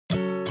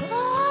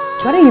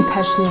What are you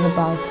passionate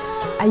about?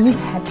 Are you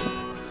happy?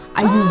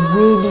 Are you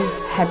really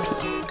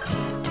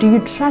happy? Do you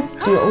trust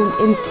your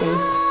own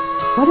instinct?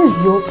 What is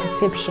your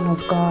perception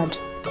of God?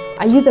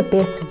 Are you the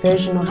best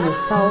version of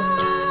yourself?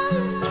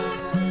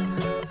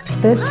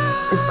 This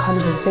is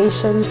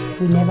Conversations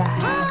We Never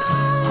Had,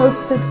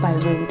 hosted by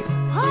Wendy.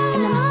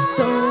 And I'm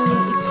so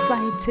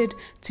excited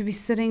to be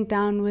sitting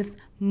down with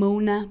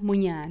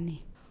Monyane.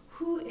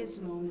 Who is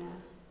Mona?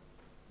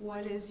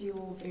 What is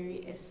your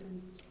very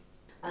essence?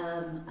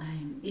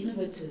 I'm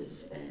innovative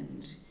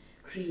and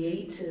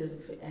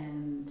creative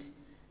and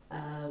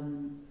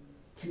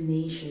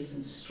tenacious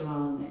and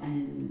strong,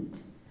 and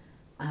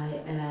I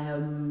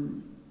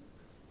am,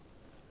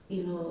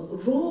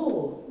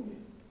 raw.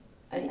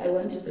 I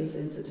want to say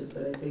sensitive,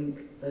 but I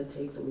think that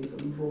takes away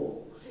from raw,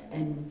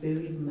 and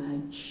very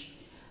much,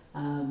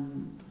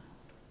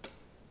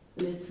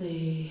 let's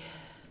say,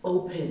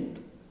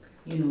 open,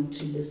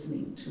 to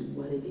listening to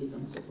what it is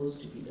I'm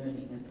supposed to be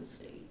learning at the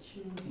stage,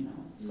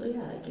 So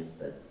yeah, I guess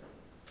that's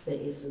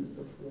the essence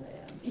of who I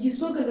am. You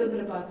spoke a little bit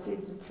about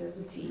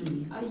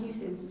sensitivity. Are you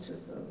sensitive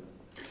though?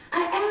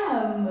 I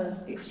am.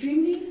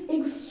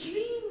 Extremely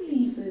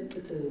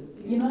sensitive.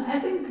 I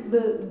think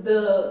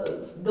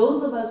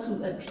those of us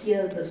who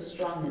appear the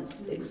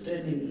strongest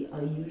externally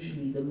are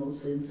usually the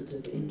most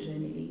sensitive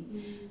internally,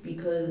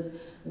 because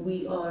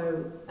we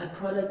are a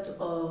product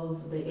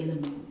of the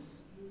elements,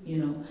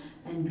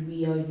 and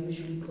we are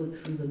usually put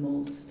through the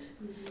most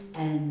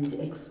and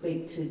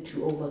expected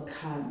to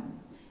overcome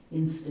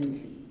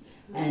instantly,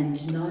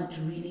 and not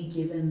really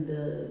given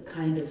the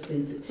kind of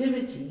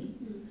sensitivity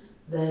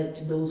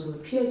that those who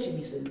appear to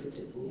be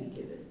sensitive will be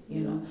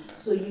given,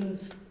 So you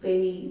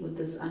stay with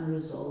this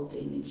unresolved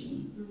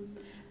energy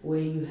where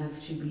you have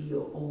to be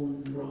your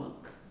own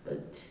rock,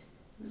 but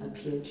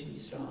appear to be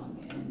strong,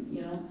 and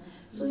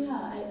So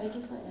yeah, I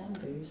guess I am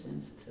very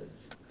sensitive.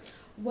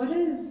 What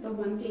is the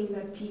one thing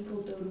that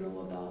people don't know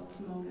about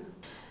Mona?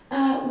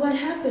 What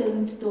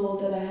happened, though,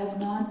 that I have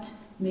not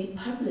made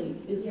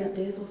public is the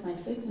death of my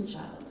second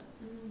child,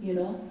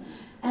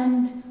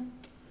 And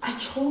I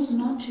chose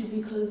not to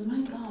because,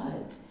 my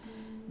God,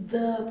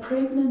 the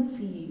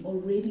pregnancy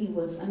already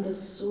was under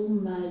so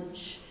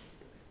much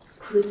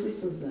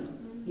criticism,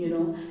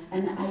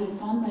 and I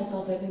found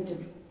myself having to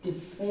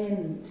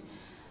defend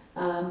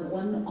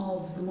one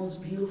of the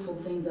most beautiful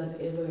things I've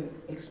ever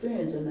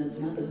experienced, and that's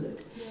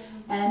motherhood.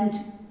 And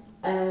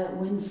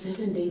when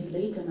 7 days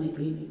later my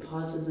baby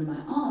passes in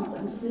my arms,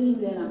 I'm sitting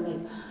there and I'm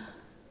like,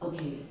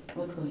 okay,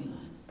 what's going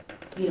on?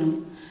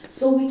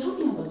 So we're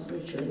talking about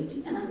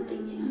spirituality, and I'm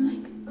thinking, I'm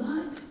like,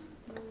 God,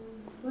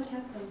 what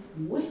happened?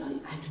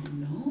 I don't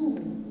know.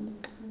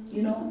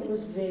 It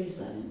was very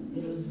sudden.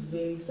 And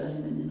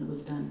then it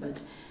was done. But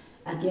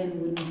again,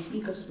 when you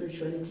speak of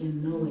spirituality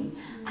and knowing,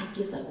 I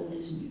guess I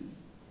always knew.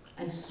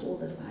 I saw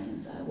the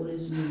signs. I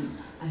always knew.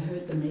 I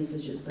heard the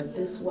messages that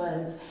this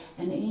was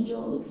an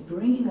angel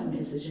bringing a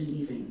message and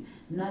leaving,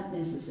 not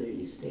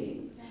necessarily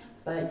staying.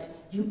 But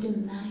you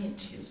deny it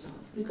to yourself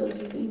because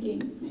you're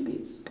thinking maybe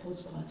it's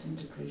postpartum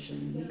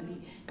depression,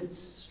 maybe it's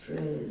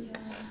stress.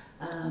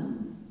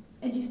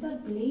 And you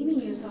start blaming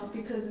yourself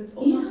because it's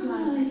almost like,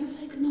 you're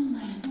like, no, it's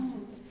my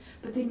fault.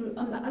 But then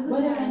on the other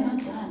what side, have I not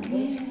done?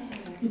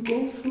 You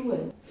go through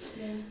it.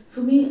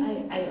 For me,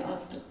 I'll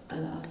ask a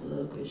lot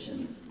of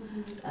questions.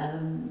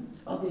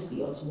 Obviously,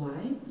 you ask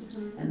why,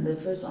 and the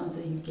first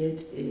answer you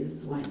get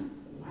is why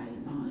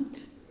not?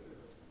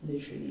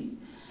 Literally.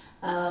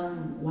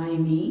 Why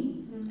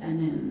me? And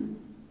then,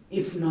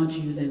 if not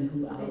you, then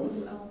who else?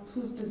 Then who else?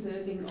 Who's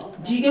deserving of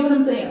that? Do you get what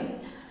I'm saying?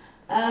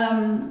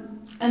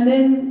 And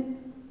then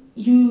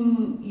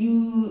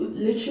you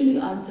literally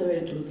answer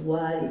it with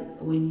why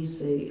when you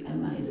say,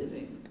 am I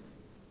living?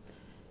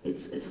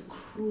 It's a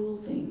cruel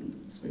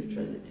thing,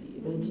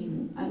 spirituality.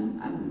 I'm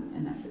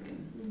an African.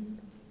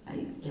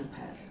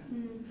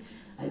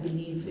 I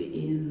believe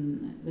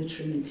in the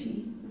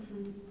Trinity.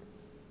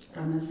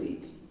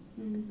 Ramasid,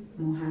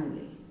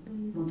 Mohale,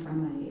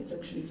 Motsamai. It's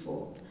actually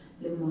 4.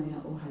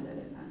 Lemoya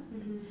Ohalalala.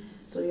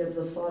 So you have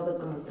the Father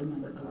God, the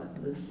Mother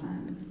God, the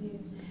Son.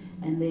 Yes.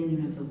 And then you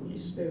have the Holy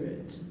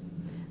Spirit.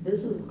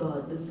 This is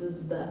God. This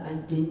is the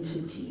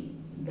identity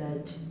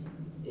that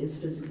is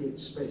physically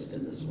expressed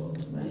in this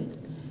world, right?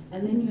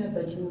 And then you have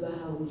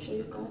Badimbaha, which are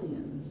your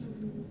guardians.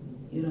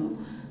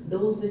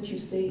 Those that you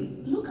say,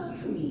 look out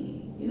for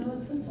me.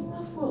 It's a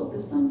rough world.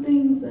 There's some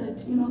things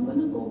that, I'm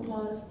going to go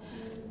past.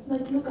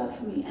 Like, look out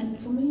for me. And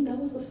for me, that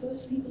was the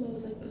first people I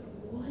was like, but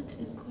what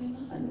is going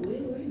on?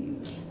 Where were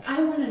you?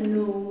 I want to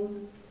know,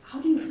 how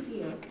do you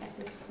feel at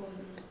this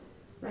point,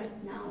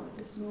 right now, at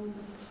this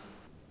moment?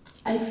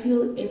 I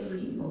feel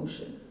every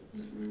emotion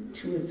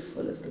to its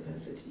fullest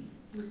capacity.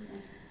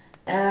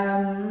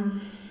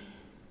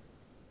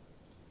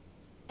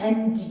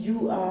 And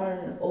you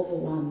are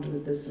overwhelmed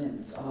with the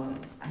sense of,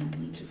 I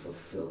need to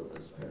fulfill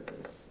this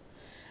purpose.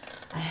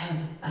 I have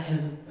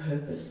a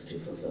purpose to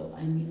fulfill.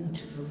 I need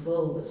to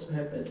fulfill this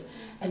purpose.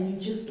 And you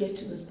just get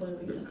to this point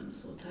where you're like, I'm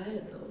so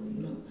tired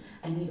though,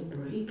 I need a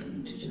break. I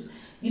need to just,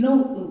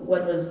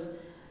 what was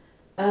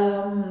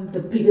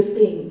the biggest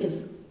thing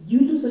is you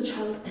lose a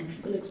child and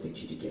people expect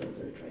you to get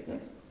over it, right,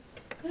 guys?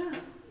 Yeah.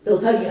 They'll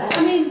tell you,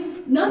 I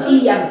mean, not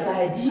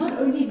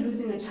only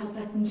losing a child,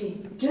 but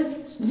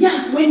just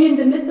when you're in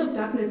the midst of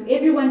darkness,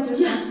 everyone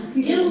just wants to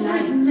see get that over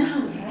light. it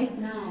now. Right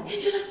now.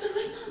 And you're like, but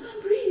right now I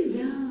can't breathe.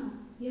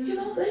 Yeah. You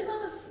know, right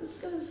now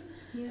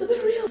it's a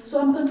bit real.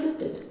 So I'm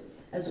conflicted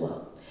as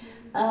well.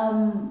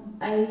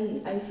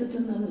 I sit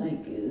and I'm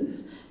like,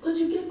 because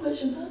you get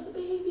questions, how's the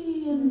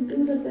baby and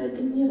things like that,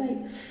 and you're like,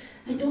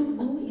 I don't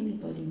owe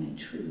anybody my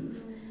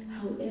truth.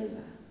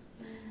 However,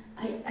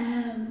 I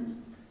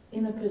am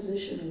in a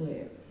position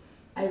where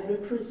I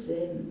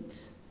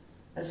represent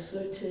a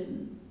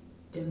certain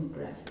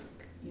demographic.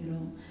 You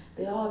know,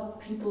 there are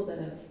people that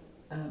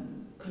I've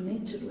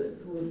connected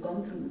with who have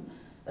gone through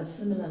a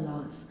similar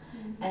loss,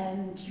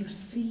 and you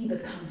see the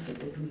comfort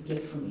that we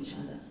get from each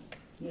other.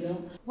 You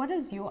know, what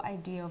is your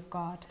idea of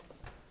God?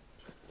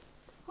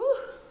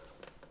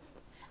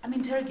 I'm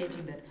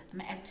interrogating that.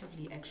 I'm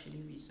actively actually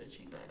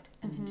researching that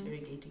and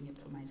interrogating it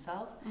for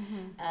myself.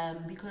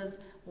 Because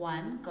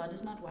one, God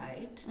is not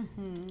white.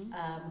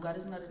 God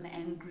is not an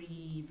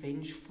angry,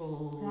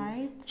 vengeful,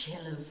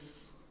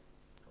 jealous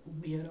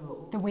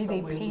weirdo. The way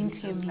they paint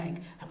him. Just like,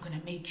 I'm going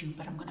to make you,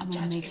 but I'm going to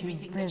judge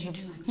everything that you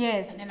do.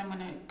 Yes. And then I'm going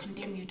to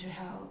condemn you to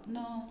hell.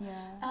 No.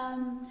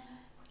 Yeah.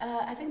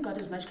 I think God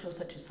is much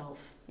closer to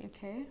self.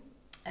 Okay.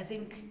 I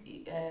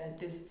think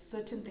there's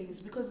certain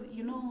things, because,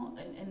 you know,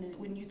 and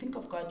when you think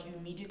of God, you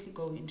immediately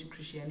go into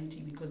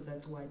Christianity because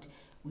that's what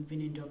we've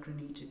been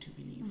indoctrinated to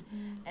believe.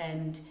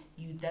 And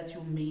that's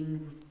your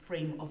main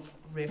frame of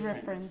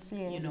reference.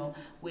 Yes. You know,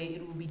 where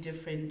it will be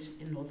different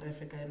in North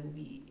Africa, it will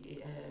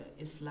be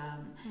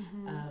Islam,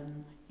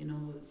 you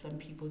know, some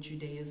people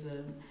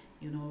Judaism,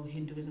 you know,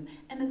 Hinduism.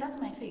 And that's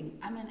my thing.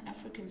 I'm an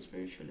African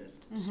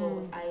spiritualist.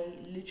 So I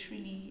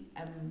literally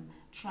am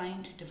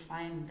trying to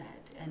define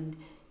that. And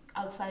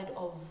outside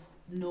of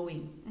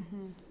knowing,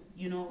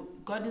 you know,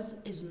 God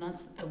is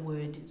not a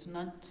word. It's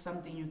not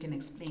something you can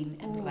explain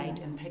and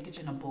write and package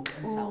in a book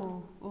and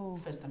sell,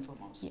 first and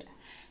foremost. Yeah.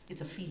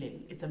 It's a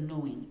feeling, it's a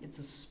knowing, it's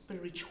a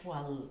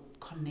spiritual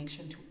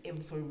connection to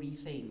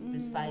everything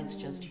besides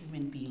just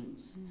human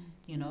beings,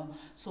 you know.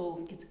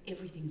 So it's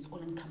everything, it's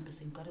all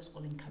encompassing. God is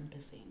all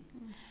encompassing.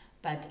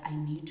 But I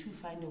need to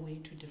find a way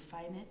to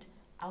define it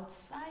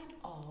outside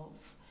of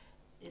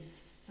is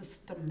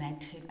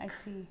systematic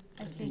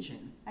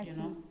religion. I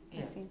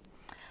see.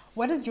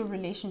 What is your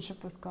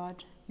relationship with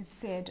God? You've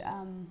said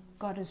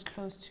God is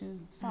close to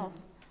self.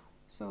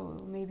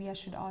 So maybe I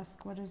should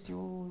ask, what is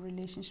your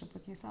relationship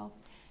with yourself?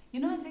 You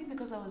know, I think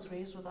because I was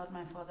raised without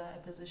my father, I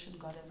position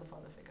God as a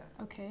father figure.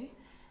 Okay.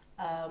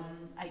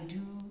 I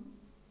do,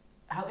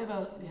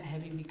 however,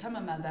 having become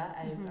a mother,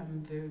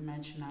 I'm very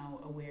much now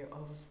aware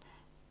of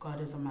God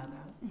as a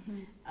mother,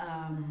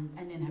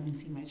 and then having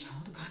seen my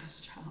child, God as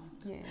a child,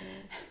 and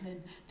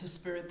then the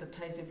spirit that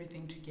ties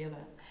everything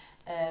together.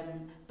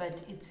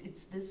 But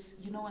it's this,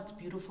 you know, what's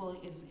beautiful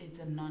is it's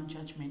a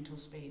non-judgmental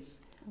space,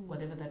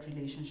 whatever that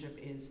relationship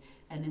is,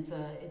 and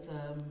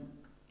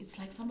it's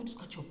like somebody's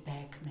got your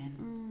back,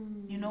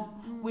 man. You know,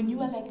 when you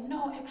are like,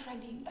 no,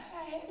 actually,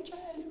 hey,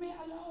 leave me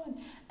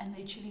alone, and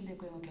they're chilling, they're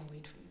going, okay, I'll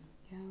wait for you.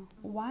 Yeah.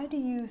 Why do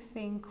you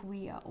think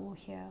we are all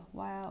here?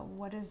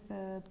 What is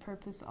the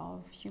purpose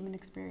of human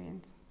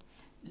experience?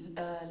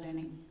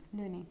 Learning.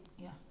 Learning.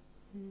 Yeah.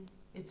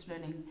 It's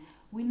learning.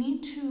 We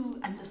need to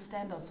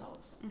understand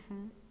ourselves.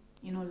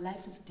 You know,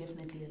 life is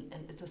definitely,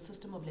 it's a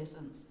system of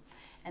lessons,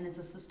 and it's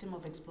a system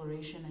of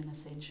exploration and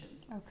ascension.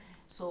 Okay.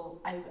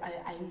 So I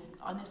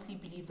honestly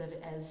believe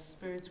that as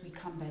spirits we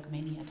come back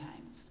many a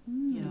times,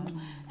 you know,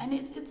 and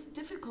it's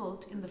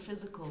difficult in the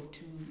physical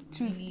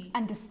to really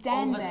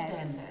understand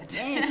that.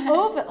 Yes,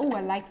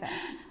 I like that.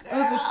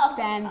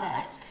 Overstand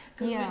that.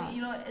 Because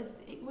you know,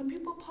 when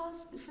people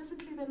pass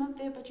physically, they're not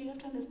there, but you have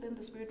to understand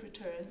the spirit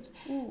returns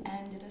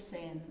and it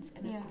ascends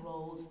and it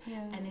grows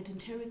and it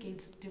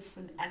interrogates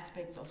different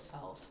aspects of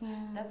self.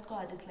 That's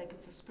God. It's like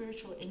it's a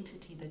spiritual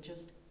entity that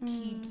just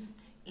keeps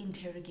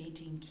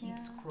interrogating,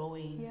 keeps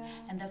growing,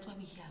 and that's why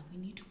we're here. We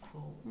need to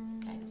grow,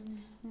 guys.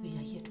 We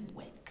are here to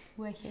work.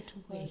 We're here to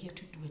work. We're here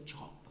to do a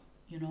job,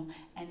 you know.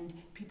 And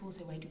people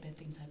say, why do bad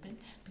things happen?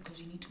 Because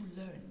you need to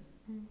learn.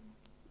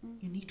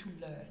 You need to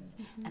learn.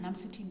 And I'm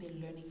sitting there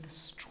learning the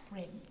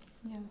strength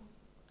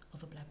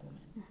of a black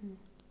woman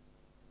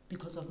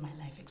because of my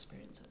life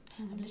experiences.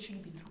 I've literally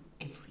been through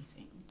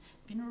everything.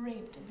 Been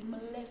raped, I've been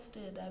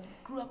molested, I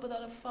grew up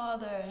without a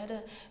father, had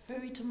a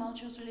very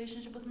tumultuous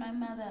relationship with my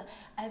mother,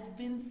 I've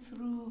been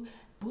through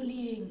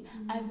bullying,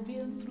 I've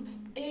been through,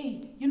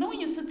 you know when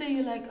you sit there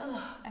you're like,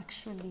 oh,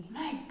 actually,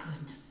 my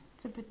goodness,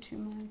 it's a bit too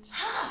much.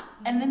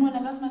 And then when I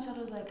lost my child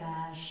I was like,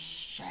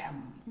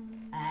 sham,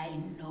 I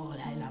know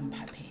I am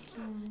papi,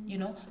 you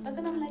know, but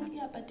then I'm like,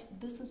 yeah, but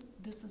this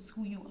is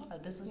who you are,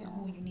 this is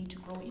who you need to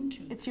grow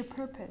into. It's your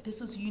purpose.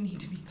 This is who you need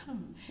to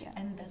become.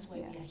 And that's why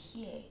we are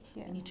here.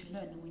 We need to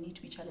learn and we need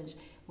to be challenged.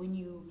 When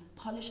you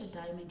polish a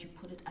diamond, you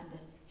put it under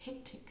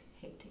hectic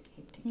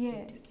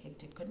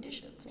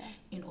conditions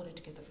in order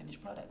to get the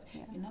finished product.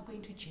 You're not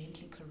going to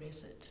gently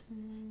caress it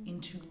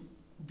into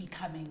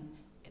becoming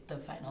the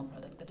final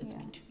product that it's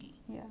meant to be.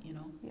 Yeah. You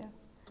know. Yeah.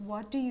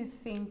 What do you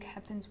think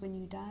happens when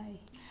you die?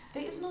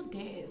 There is no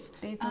death.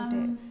 There is no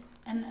death.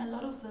 And a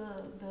lot of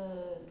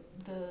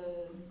the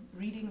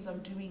readings I'm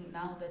doing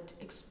now that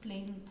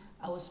explain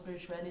our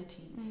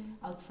spirituality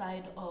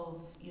outside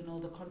of, you know,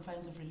 the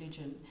confines of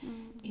religion,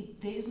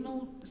 there is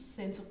no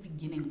sense of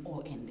beginning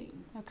or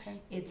ending. Okay.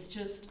 It's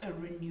just a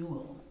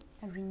renewal.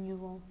 A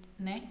renewal.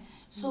 Ne?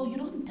 So you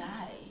don't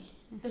die.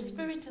 The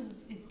spirit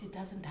it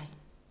doesn't die.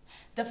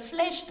 The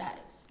flesh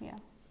dies. Yeah.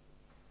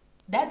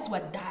 That's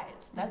what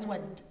dies. That's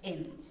what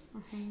ends.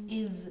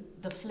 Is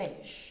the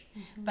flesh.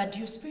 But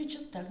your spirit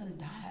just doesn't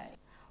die.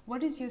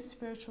 What is your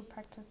spiritual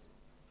practice?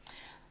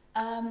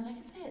 Like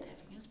I said,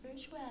 having a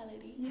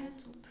spirituality. Yeah.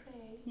 To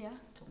pray. Yeah.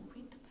 Don't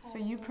read the Bible. So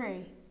you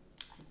pray.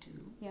 I do.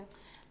 Yeah.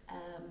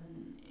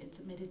 It's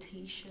a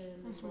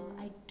meditation as well.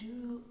 I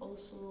do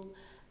also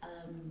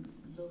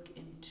look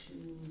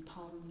into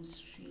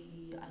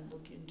palmistry. I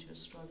look into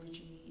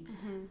astrology,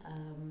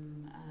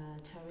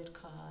 tarot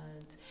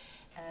cards,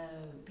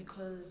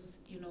 because,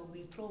 you know,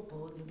 we throw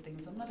boards and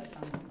things. I'm not a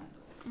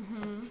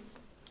sangoma.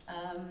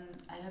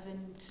 I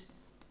haven't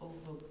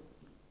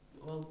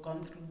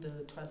gone through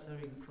the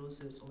twasering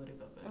process or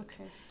whatever, but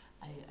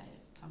I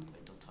at some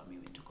point they'll tell me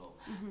where to go.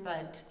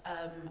 But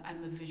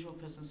I'm a visual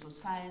person, so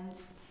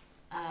science,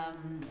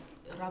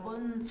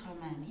 Rabon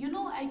Swaman. You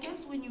know, I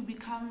guess when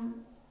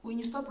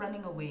you stop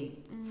running away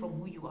from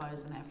who you are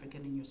as an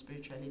African in your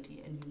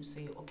spirituality, and you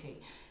say, okay,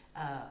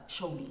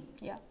 show me,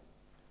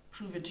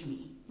 prove it to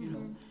me, you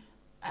know.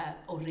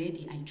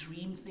 Already I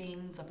dream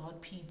things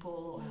about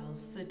people, or I'll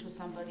sit with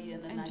somebody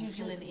and then I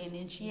feel an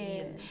energy.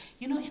 Yes. And,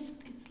 you know, it's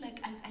like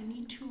I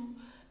need to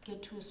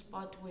get to a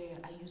spot where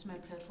I use my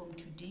platform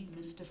to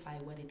demystify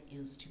what it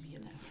is to be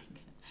an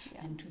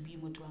African, and to be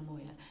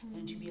Motuamoya,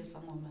 and to be a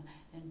Sangoma,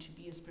 and to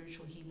be a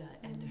spiritual healer,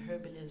 and a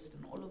herbalist,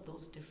 and all of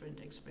those different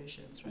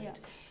expressions, right?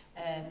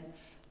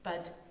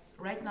 But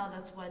right now,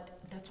 that's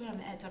where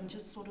I'm at. I'm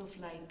just sort of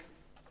like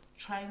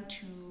trying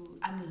to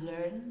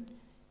unlearn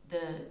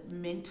the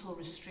mental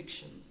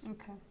restrictions.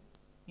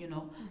 You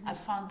know, I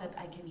found that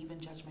I can even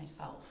judge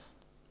myself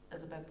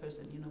as a black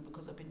person, you know,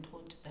 because I've been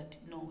taught that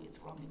no, it's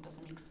wrong, it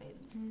doesn't make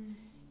sense.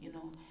 You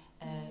know,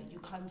 you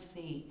can't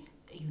say,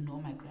 you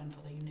know, my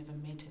grandfather, you never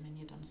met him, and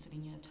yet I'm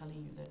sitting here telling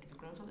you that your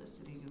grandfather is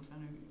sitting in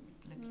front of you,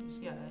 like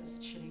he's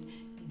chilling,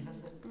 he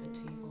has a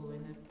table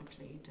and a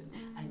plate,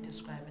 and I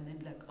describe, and then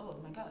like, oh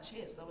my gosh,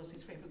 yes, that was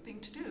his favorite thing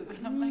to do,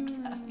 and I'm like,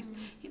 yeah,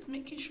 he's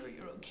making sure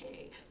you're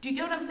okay. Do you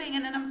get what I'm saying?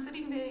 And then I'm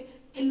sitting there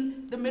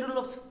in the middle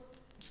of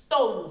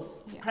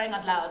stones, crying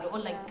out loud, or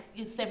like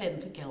his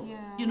seventh girl,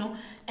 you know,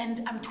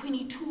 and I'm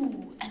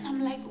 22, and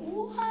I'm like,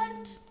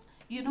 what?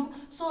 You know,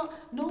 so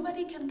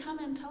nobody can come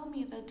and tell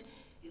me that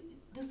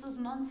this is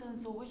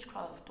nonsense or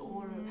witchcraft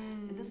or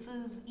this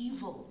is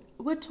evil.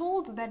 We're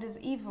told that is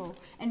evil,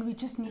 and we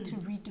just need to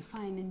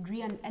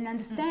redefine and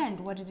understand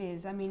what it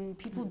is. I mean,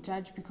 people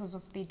judge because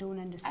of they don't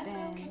understand. I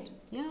say, okay.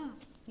 Yeah.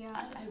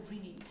 I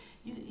really,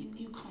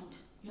 you can't.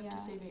 You have to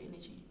save your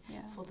energy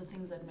for the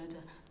things that matter.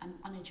 I'm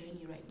on a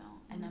journey right now,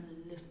 and I'm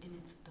listening.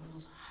 It's the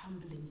most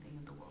humbling thing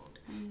in the world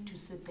to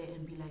sit there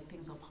and be like,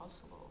 things are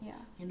possible. Yeah.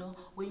 You know,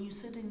 when you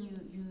sit and you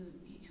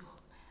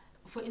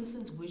for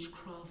instance,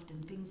 witchcraft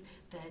and things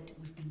that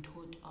we've been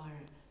taught are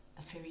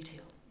a fairy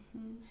tale,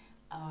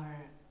 are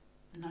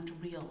not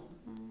real,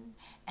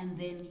 and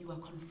then you are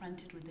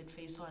confronted with it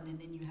face on, and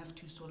then you have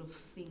to sort of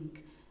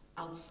think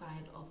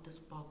outside of this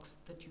box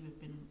that you have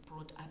been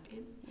brought up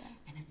in,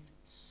 and it's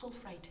so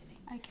frightening.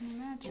 I can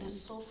imagine. It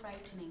is so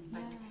frightening,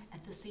 but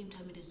at the same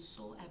time, it is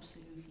so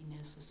absolutely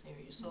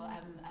necessary. So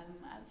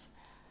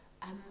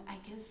I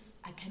guess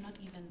I cannot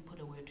even put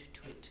a word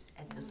to it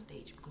at this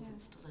stage, because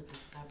it's still a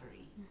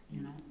discovery,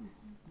 you know.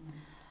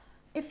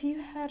 If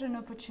you had an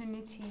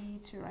opportunity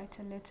to write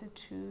a letter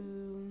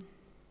to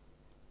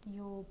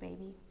your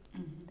baby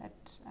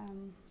that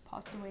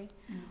passed away,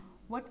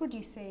 what would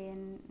you say,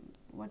 and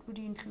what would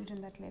you include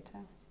in that letter?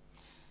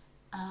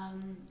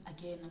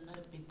 Again, I'm not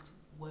a big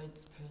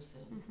words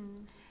person,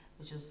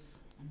 which is,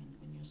 I mean,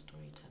 when you're a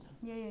storyteller.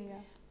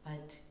 Yeah.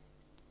 But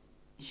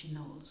she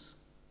knows.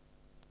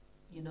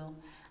 You know,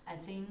 I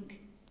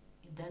think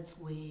that's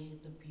where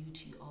the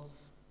beauty of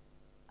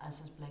us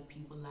as black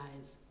people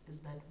lies, is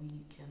that we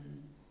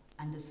can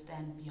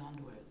understand beyond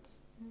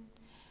words.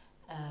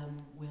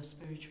 We're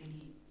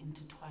spiritually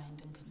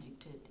intertwined and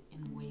connected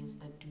in ways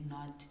that do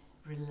not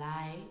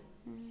rely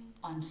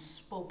on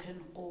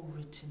spoken or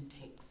written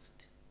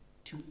text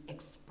to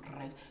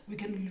express. We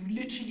can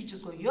literally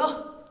just go,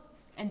 yo!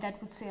 And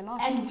that would say a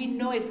lot. And we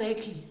know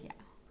exactly. Yeah.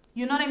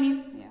 You know what I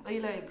mean? Yeah. Or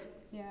you're like,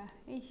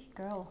 hey,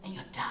 girl. and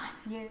you're done.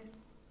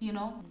 Yes. You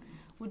know?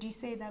 Would you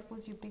say that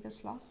was your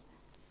biggest loss?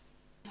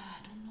 I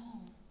don't know.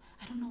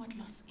 I don't know what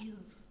loss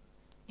is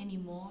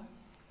anymore.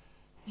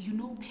 You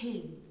know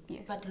pain.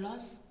 Yes. But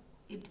loss,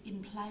 it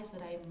implies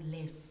that I'm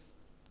less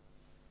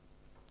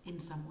in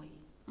some way.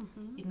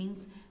 It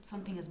means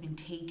something has been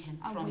taken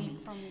from me,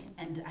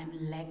 and I'm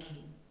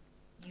lacking.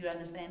 You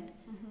understand?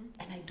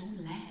 And I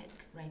don't lack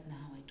right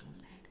now. I don't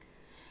lack.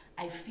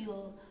 I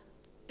feel,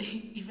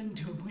 even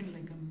though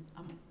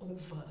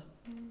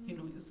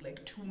it's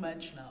like too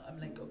much now. I'm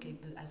like, okay,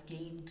 I've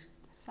gained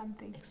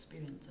something,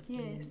 experience. I've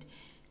yes. gained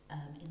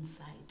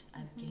insight.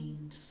 I've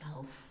gained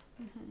self.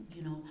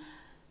 You know,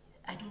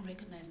 I don't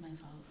recognize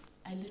myself.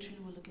 I literally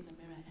will look in the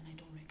mirror and I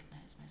don't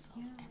recognize myself,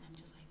 and I'm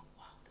just like,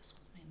 wow, this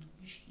woman,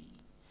 who is she?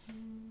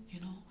 You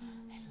know,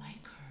 I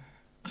like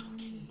her.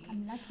 Okay,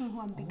 I'm liking who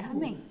I'm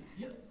becoming.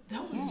 Yeah,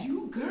 that was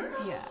you,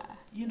 girl. Yeah,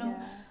 you know.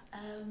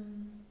 Yeah.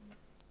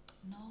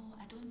 No,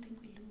 I don't think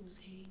we lose.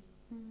 Hey.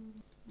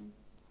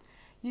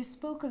 You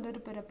spoke a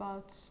little bit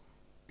about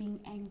being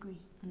angry.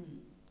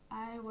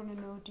 I want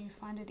to know, do you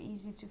find it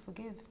easy to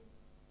forgive?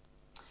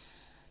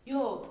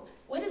 Yo,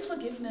 what is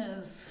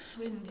forgiveness,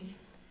 Wendy?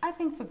 I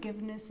think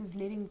forgiveness is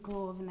letting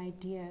go of an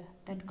idea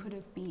that could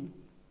have been.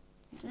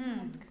 Just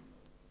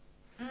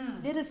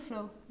let it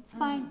flow. It's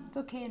fine. It's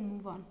okay, and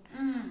move on.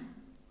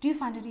 Do you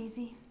find it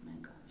easy? My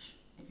gosh,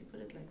 if you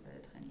put it like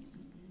that, honey.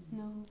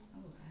 No.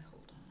 Oh,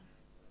 hold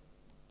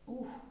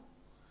on. Ooh,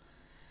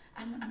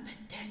 I'm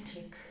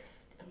pedantic.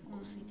 I'm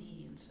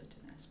OCD in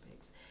certain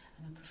aspects.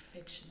 I'm a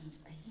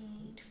perfectionist. I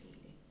hate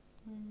failing.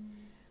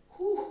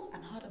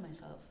 I'm hard on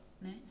myself.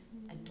 Ne?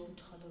 I don't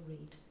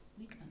tolerate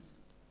weakness.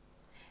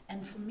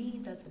 And for me,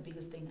 that's the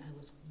biggest thing. I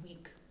was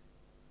weak.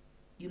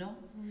 You know?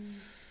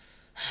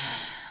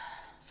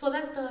 So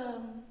that's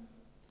the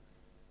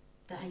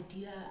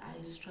idea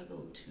I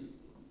struggle to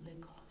let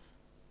go of.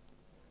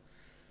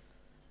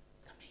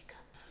 The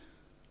makeup.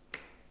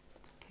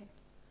 It's okay.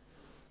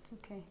 It's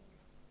okay.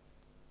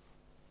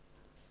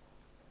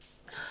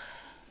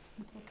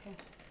 It's okay.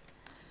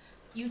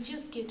 You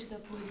just get to the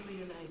point where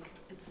you're like,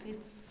 it's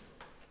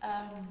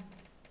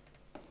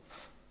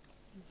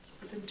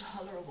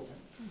intolerable.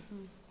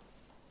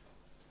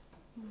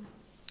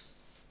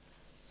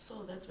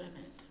 So that's where I'm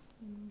at.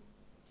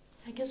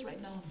 I guess right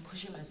now I'm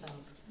pushing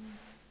myself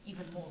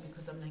even more,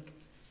 because I'm like,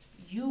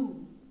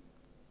 you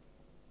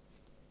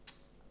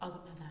are the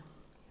mother.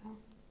 Yeah.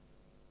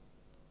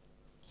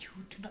 You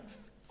do not.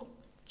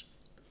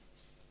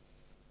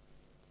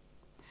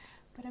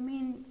 But I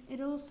mean,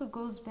 it also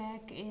goes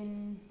back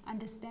in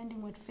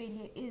understanding what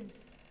failure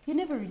is. You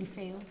never really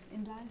fail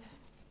in life.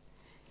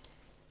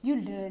 You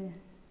learn.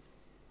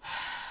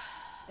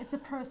 It's a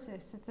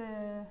process. It's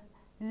a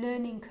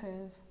learning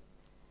curve.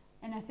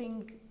 And I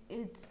think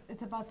it's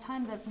about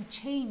time that we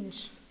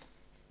change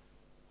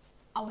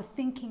our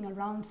thinking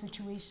around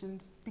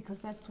situations, because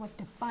that's what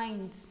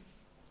defines.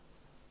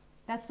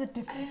 That's the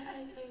difference.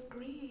 I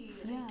agree.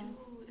 Yeah. I do.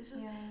 It's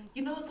just,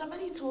 you know,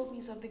 somebody told me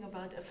something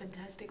about a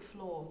fantastic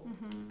flaw.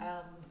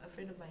 A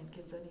friend of mine,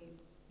 Kinsani,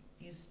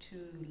 used to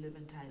live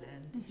in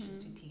Thailand. She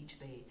used to teach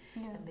there.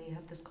 And they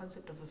have this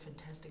concept of a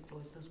fantastic flaw.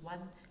 It's this one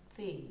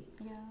thing,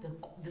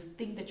 this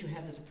thing that you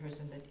have as a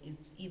person that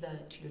is either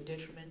to your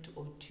detriment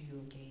or to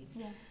your gain.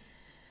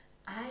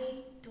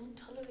 I don't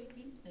tolerate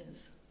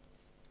weakness.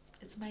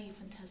 It's my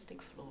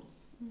fantastic flaw.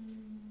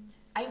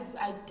 I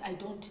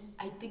don't.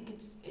 I think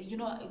it's, you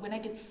know, when I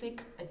get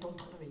sick, I don't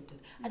tolerate it.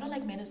 I don't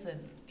like medicine.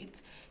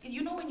 It's,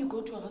 you know, when you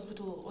go to a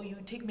hospital or you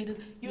take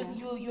medicine,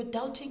 you're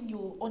doubting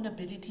your own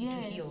ability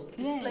to heal.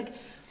 It's like,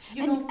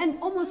 you know, and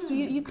almost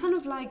you kind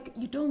of like,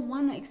 you don't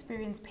want to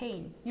experience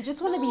pain. You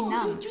just want to be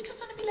numb. You just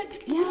want to be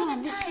like, you don't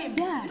have time.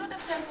 You don't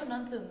have time for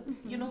nonsense.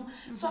 You know.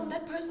 So I'm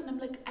that person. I'm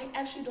like, I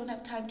actually don't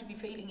have time to be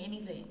failing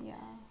anything.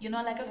 You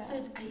know, like I've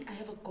said, I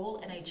have a goal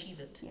and I achieve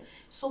it.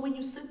 So when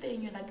you sit there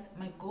and you're like,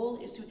 my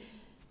goal is to,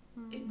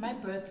 my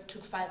birth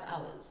took 5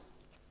 hours,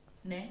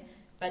 ne?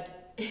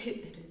 But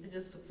it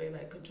just took forever.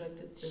 I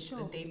contracted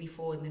the day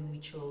before, and then we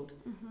chilled.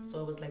 So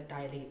I was like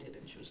dilated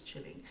and she was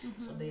chilling.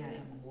 So there I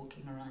am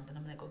walking around and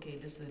I'm like, okay,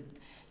 listen,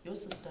 your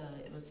sister,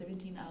 it was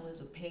 17 hours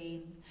of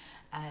pain.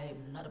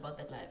 I'm not about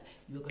that life.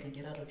 You're going to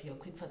get out of here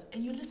quick, fast.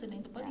 And you listen,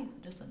 and the body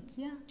listens.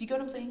 Do you get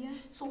what I'm saying?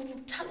 So when you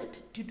tell it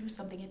to do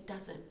something, it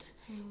does it.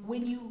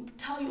 When you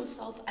tell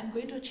yourself, I'm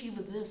going to achieve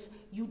this,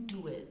 you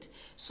do it.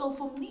 So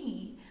for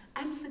me,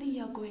 I'm sitting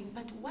here going,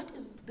 but what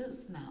is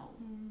this now?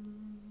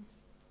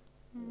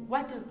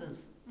 What is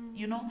this?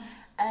 You know?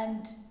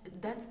 And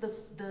that's the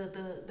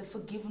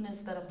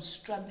forgiveness that I'm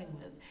struggling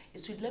with,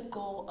 is to let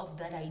go of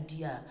that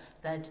idea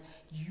that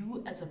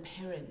you as a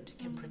parent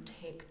can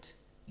protect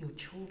your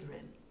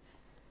children.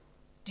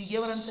 Do you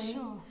get what I'm saying?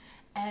 Sure.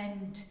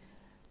 And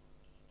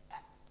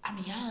I'm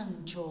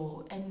young,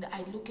 Joe, and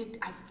I look at,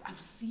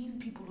 I've seen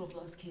people who have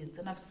lost kids,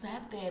 and I've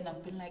sat there and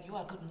I've been like, yo,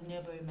 I could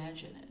never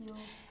imagine it.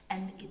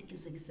 And it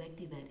is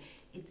exactly that.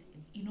 It's,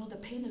 you know, the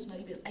pain is not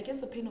even, I guess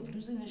the pain of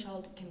losing a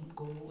child can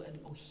go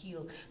or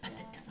heal, but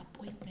the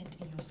disappointment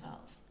in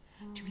yourself,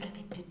 to be like,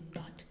 I did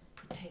not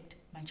protect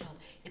my child.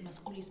 It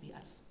must always be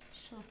us.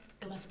 Sure.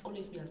 It must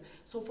always be us.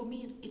 So for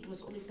me, it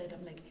was always that.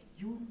 I'm like,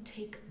 you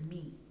take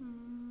me.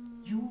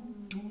 You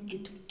do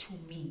it to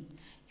me.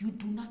 You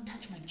do not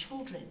touch my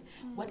children.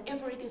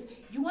 Whatever it is.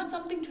 You want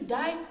something to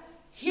die?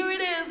 Here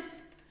it is.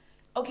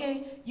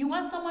 Okay? You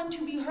want someone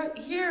to be hurt?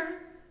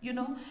 Here. You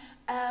know?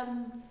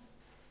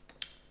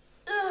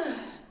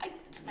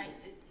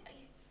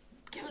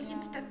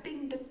 It's that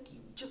thing that you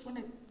just want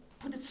to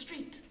put it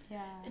straight.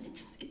 And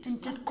it's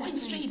just not going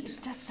straight. It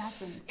just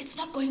doesn't. It's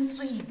not going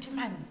straight,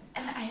 man.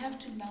 And I have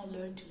to now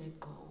learn to let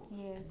go.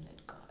 Yes. And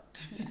let God.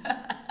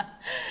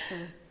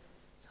 True.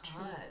 It's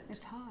hard.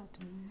 It's hard.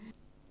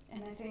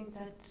 And I think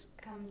that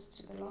comes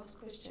to the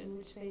last question,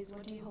 which says,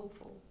 what do you hope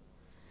for?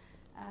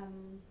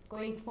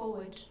 Going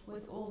forward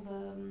with all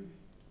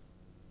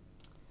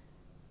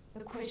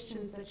the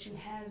questions that you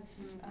have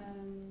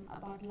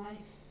about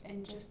life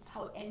and just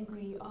how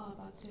angry you are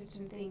about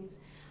certain things,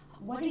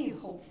 what do you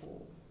hope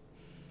for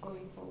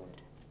going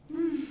forward?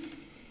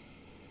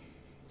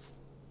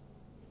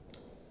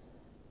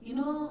 You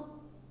know,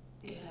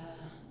 yeah,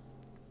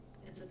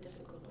 it's a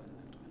difficult one,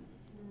 that one.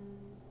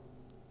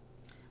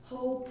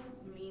 Hope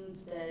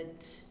means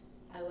that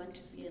I want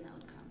to see an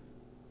outcome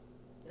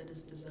that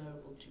is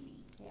desirable to me.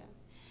 Yeah.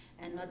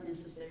 And not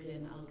necessarily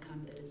an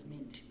outcome that is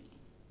meant to me.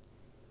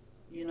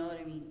 You know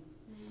what I mean?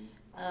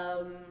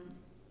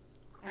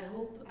 I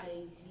hope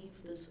I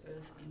leave this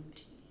earth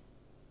empty.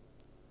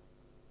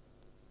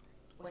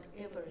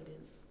 Whatever it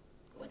is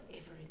that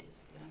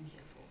I'm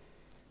here for,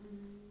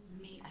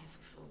 may I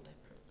fulfill that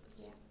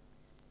purpose. Yeah.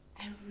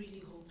 I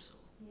really hope so.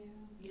 Yeah.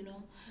 You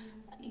know,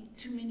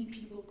 too many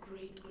people,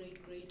 great,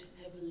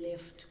 have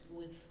left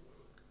with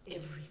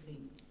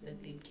everything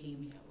that they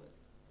came here with.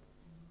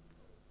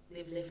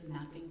 They've left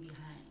nothing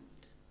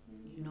behind,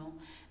 you know.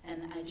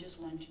 And I just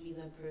want to be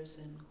that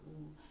person who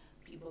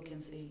people can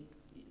say,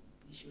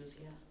 she was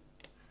here.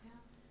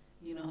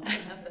 You know, I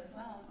have that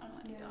song. I'm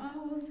like, I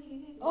was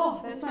here. Oh,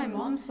 that's my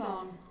mom's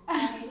song.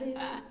 I lived.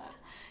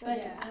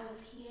 But I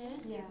was here.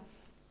 Yeah.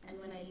 And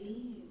when I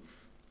leave,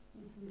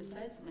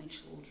 besides my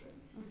children,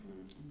 and I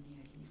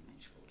leave my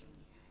children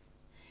here,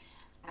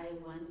 I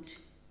want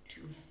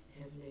to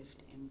have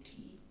lived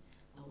empty.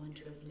 I want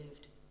to have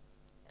lived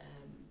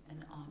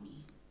an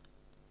army.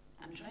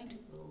 I'm trying to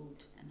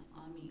build an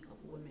army of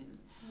women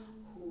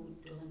who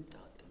don't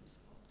doubt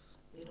themselves.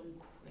 They don't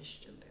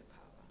question their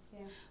power.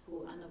 Yeah.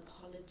 Who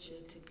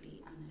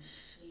unapologetically,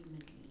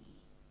 unashamedly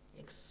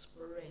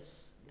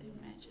express their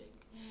magic,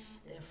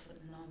 their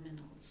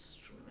phenomenal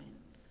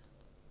strength.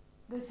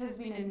 This has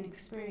been an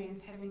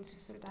experience, having to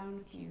sit down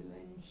with you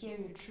and hear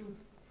your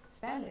truth. It's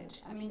valid.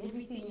 I mean,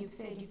 everything you've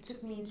said, you've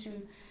took me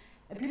into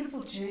a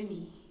beautiful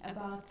journey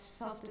about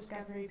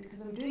self-discovery,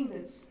 because I'm doing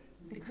this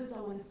because I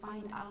want to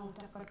find out.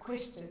 I've got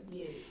questions.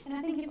 Yes. And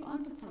I think you've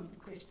answered some of the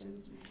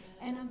questions.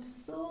 And I'm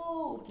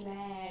so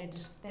glad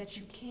that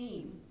you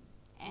came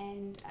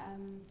and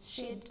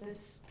shared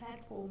this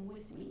platform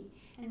with me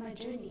and my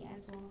journey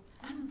as well.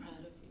 I'm proud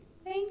of you.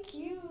 Thank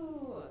you.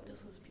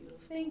 This was beautiful.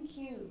 Thank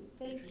you.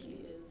 Thank It you.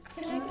 really is.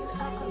 Can I just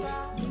talk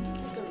about Make it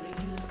like a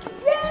regular.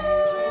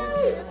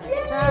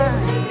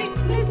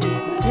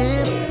 blessings?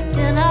 Deep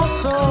in our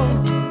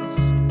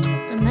souls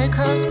that make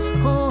us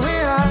who we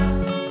are.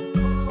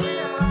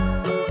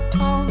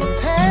 All the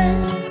pain,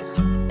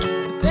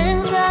 the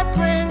things that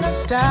bring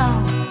us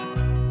down,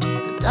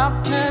 the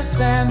darkness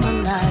and the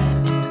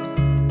light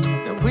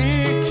that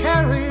we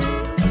carry.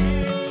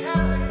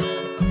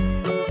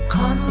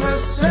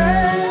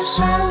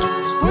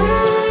 Conversations we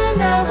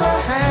never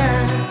had.